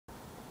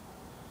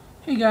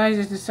Hey guys,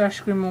 this is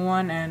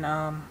Screamer1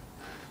 and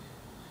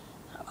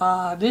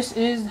this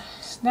is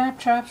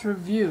Snaptrap's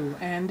review,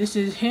 and this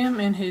is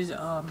him in his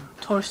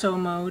torso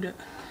mode,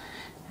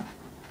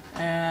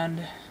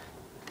 and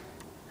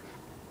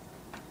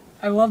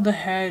I love the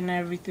head and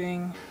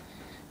everything,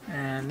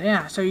 and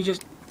yeah, so you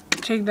just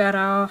take that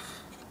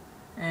off,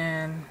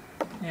 and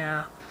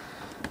yeah,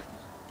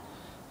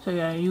 so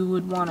yeah, you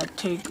would want to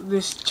take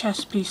this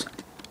chest piece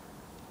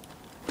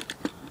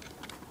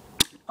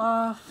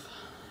off,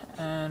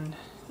 and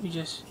you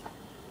just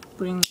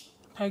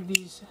peg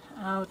these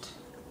out,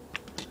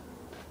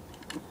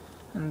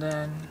 and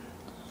then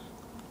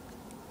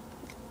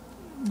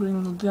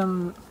bring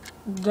them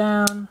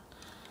down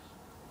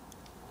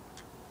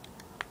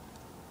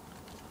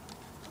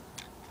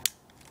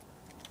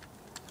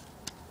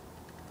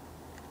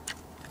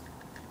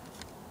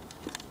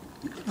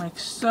like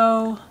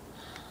so.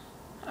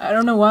 I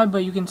don't know why, but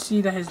you can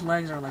see that his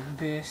legs are like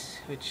this,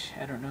 which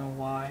I don't know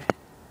why.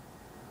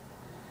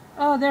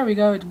 Oh, there we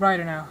go, it's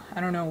brighter now.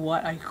 I don't know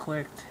what I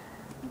clicked.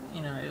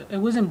 You know, it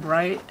wasn't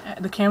bright.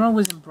 The camera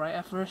wasn't bright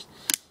at first,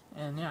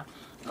 and yeah.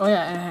 Oh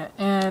yeah,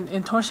 and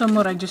in torso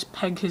mode, I just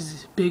pegged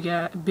his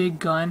big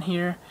gun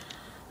here,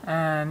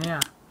 and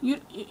yeah.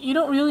 You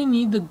don't really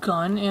need the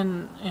gun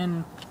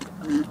in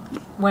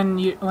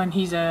when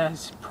he's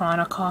as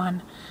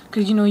Piranha,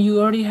 because you know you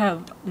already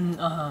have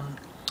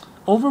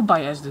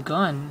Overbite as the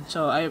gun.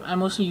 So I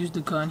mostly use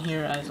the gun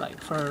here as like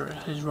for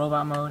his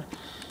robot mode.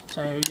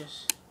 So you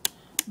just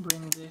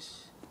bring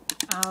this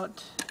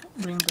out,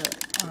 bring the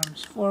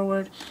arms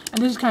forward,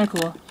 and this is kind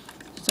of cool.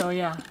 So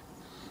yeah,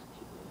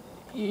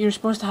 you're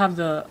supposed to have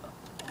the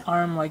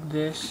arm like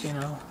this, you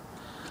know,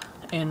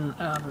 in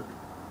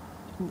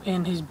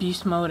his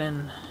beast mode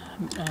and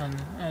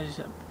as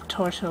a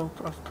torso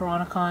of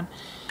Piranha.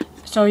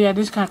 So yeah,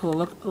 this is kind of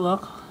cool.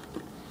 Look.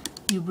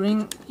 You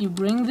bring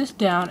this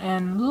down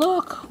and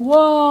look,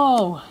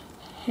 whoa!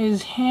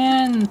 His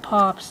hand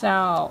pops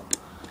out.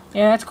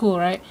 Yeah, that's cool,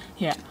 right?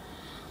 Yeah.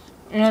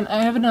 And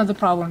I have another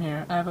problem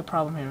here.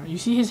 You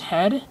see his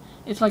head?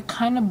 It's like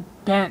kind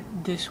of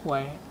bent this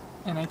way,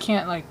 and I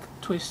can't like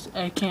twist.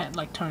 I can't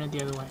like turn it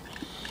the other way.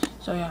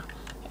 So yeah,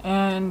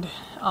 and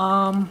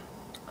I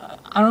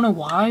don't know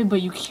why,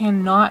 but you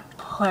cannot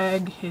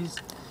peg his.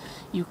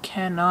 You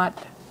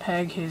cannot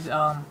peg his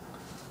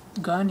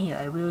gun here.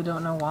 I really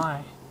don't know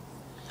why.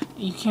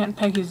 You can't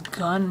peg his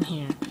gun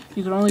here.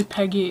 You can only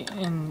peg it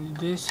in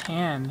this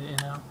hand, you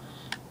know.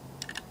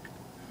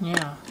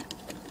 Yeah.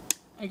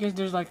 I guess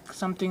there's like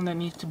something that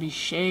needs to be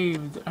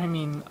shaved, I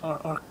mean,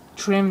 or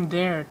trimmed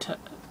there to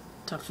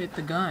fit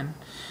the gun.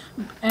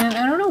 And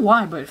I don't know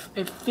why, but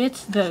it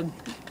fits the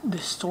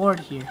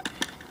sword here.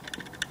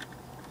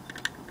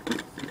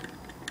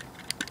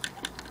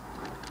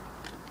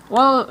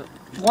 Well,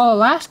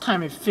 last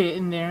time it fit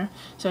in there.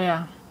 So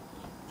yeah.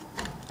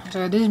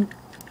 So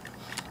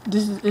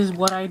this is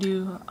what I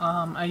do.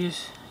 I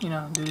just, you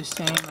know, do the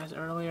same as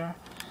earlier.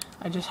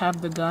 I just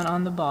have the gun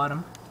on the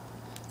bottom.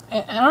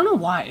 And I don't know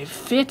why it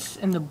fits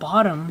in the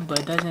bottom, but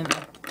it doesn't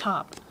at the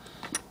top.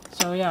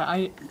 So yeah,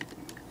 I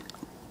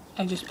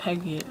just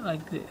peg it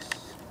like this.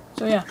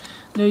 So yeah,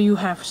 there you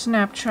have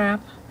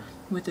Snaptrap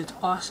with its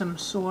awesome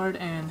sword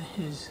and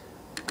his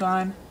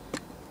gun.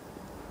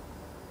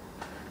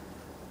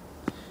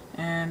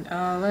 And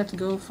let's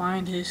go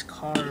find his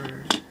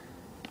card.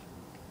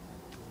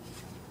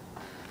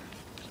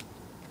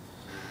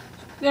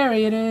 There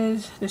it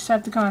is,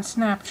 Decepticon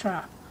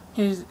Snaptrap.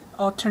 His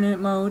alternate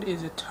mode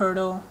is a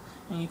turtle,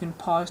 and you can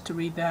pause to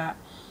read that.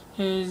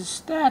 His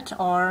stats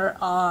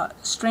are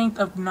strength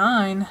of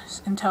 9,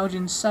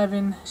 intelligence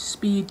 7,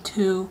 speed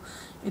 2.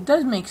 It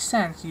does make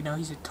sense, you know,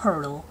 he's a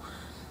turtle.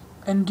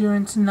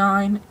 Endurance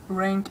 9,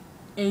 rank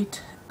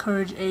 8,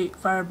 courage 8,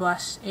 fire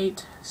blast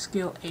 8,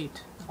 skill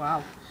 8.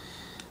 Wow.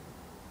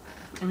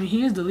 I mean,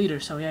 he is the leader,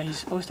 so yeah, he's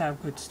supposed to have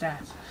good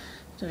stats.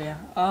 So yeah,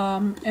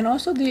 and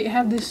also they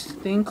have this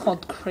thing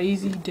called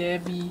Crazy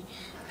Devi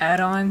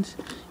add-ons.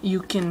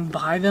 You can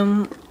buy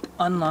them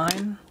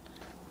online,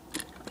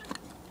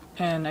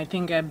 and I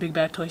think at Big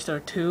Bad Toy Store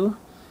too.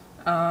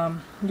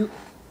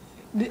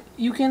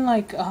 You can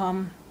like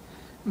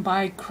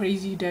buy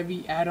Crazy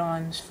Devi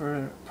add-ons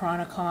for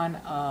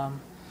Piranha.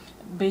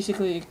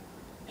 Basically,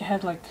 it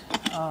has like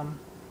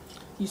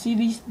you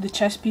see the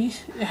chest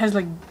piece. It has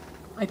like,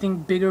 I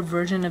think, bigger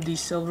version of these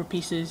silver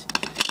pieces.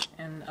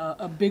 And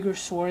a bigger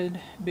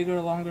sword,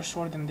 longer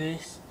sword than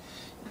this.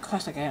 It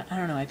costs like, I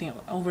don't know, I think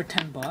over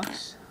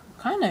 $10.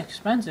 Kind of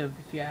expensive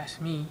if you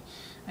ask me,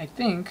 I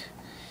think.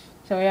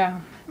 So yeah,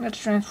 let's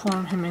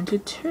transform him into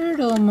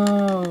turtle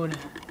mode.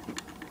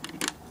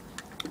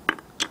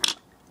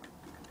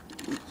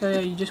 So yeah,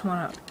 you just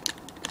want to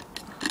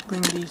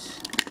bring these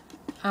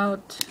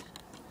out,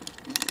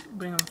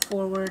 bring them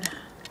forward,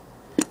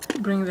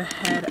 bring the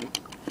head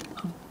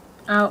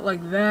out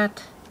like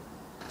that.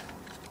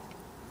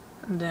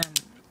 And then,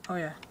 oh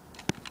yeah,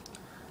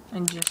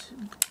 and just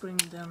bring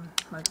them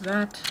like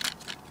that,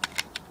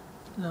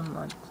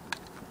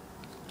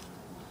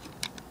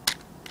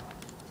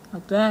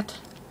 like that,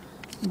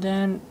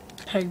 then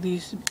peg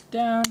these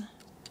down,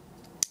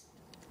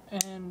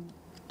 And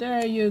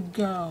there you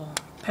go.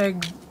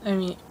 Peg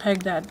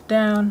that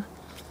down.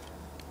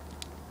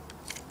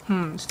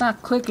 It's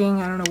not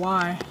clicking, I don't know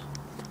why.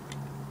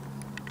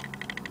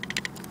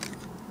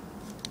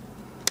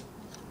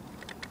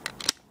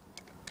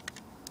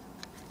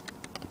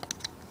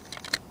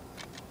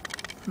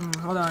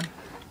 Hold on.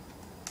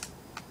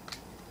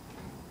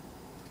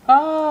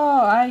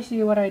 Oh, I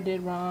see what I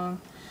did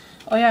wrong.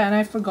 Oh yeah, and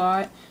I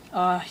forgot.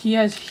 He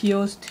has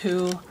heels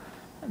too.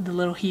 The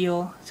little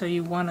heel. So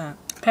you wanna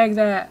peg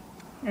that.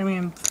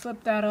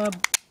 Flip that up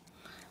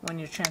when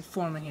you're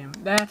transforming him.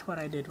 That's what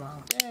I did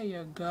wrong. There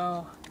you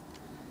go.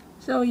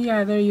 So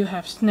yeah, there you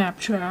have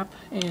Snaptrap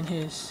in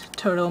his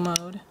turtle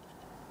mode.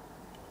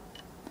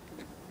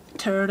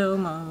 Turtle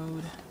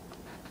mode.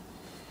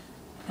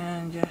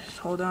 And just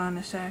hold on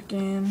a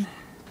second.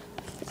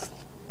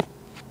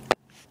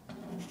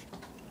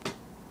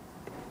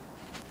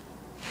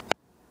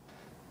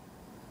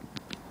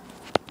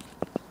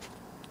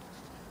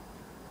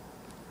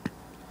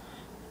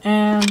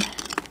 And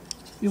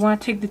you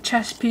want to take the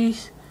chest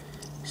piece,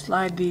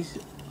 slide these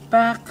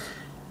back,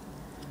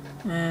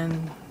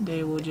 and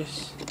they will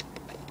just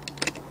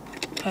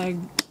peg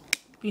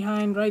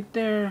behind right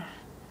there.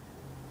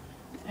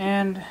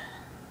 And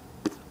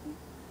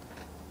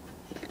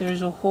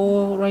there's a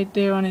hole right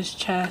there on his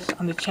chest,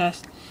 on the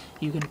chest.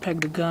 You can peg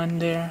the gun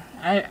there.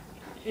 I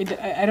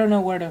don't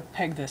know where to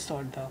peg the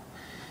sword though,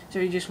 so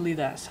you just leave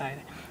that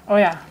aside. Oh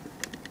yeah,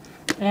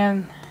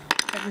 and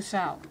check this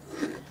out.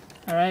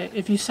 Alright,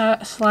 if you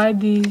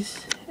slide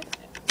these,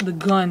 the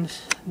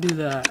guns do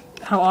that.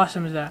 How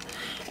awesome is that?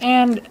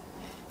 And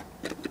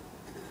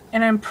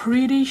I'm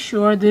pretty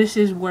sure this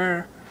is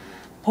where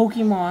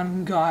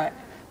Pokemon got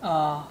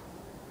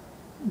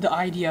the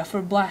idea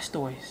for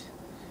Blastoise.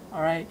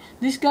 Alright,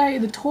 this guy,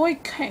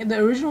 the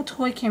original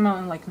toy came out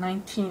in like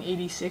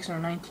 1986 or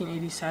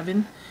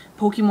 1987.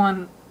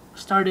 Pokemon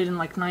started in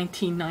like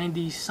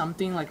 1990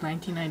 something, like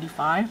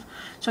 1995.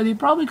 So they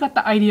probably got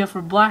the idea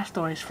for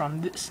Blastoise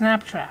from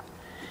Snaptrap.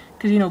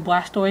 Because you know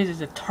Blastoise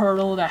is a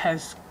turtle that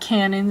has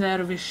cannons out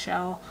of his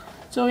shell.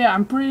 So yeah,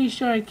 I'm pretty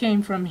sure it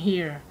came from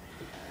here.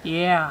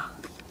 Yeah.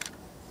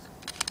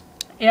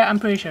 Yeah, I'm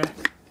pretty sure.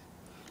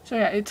 So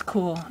yeah, it's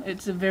cool.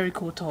 It's a very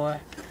cool toy.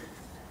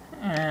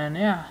 And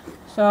yeah.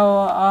 So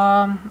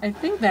I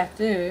think that's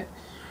it.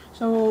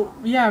 So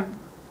yeah.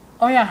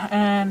 Oh yeah,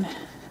 and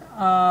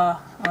oh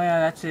yeah,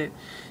 that's it.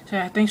 So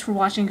yeah, thanks for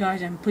watching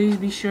guys, and please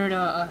be sure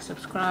to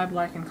subscribe,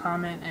 like, and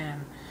comment,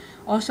 and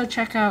also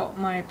check out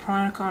my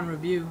Piranacon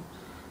review,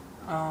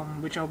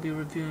 which I'll be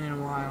reviewing in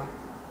a while.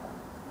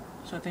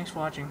 So thanks for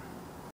watching.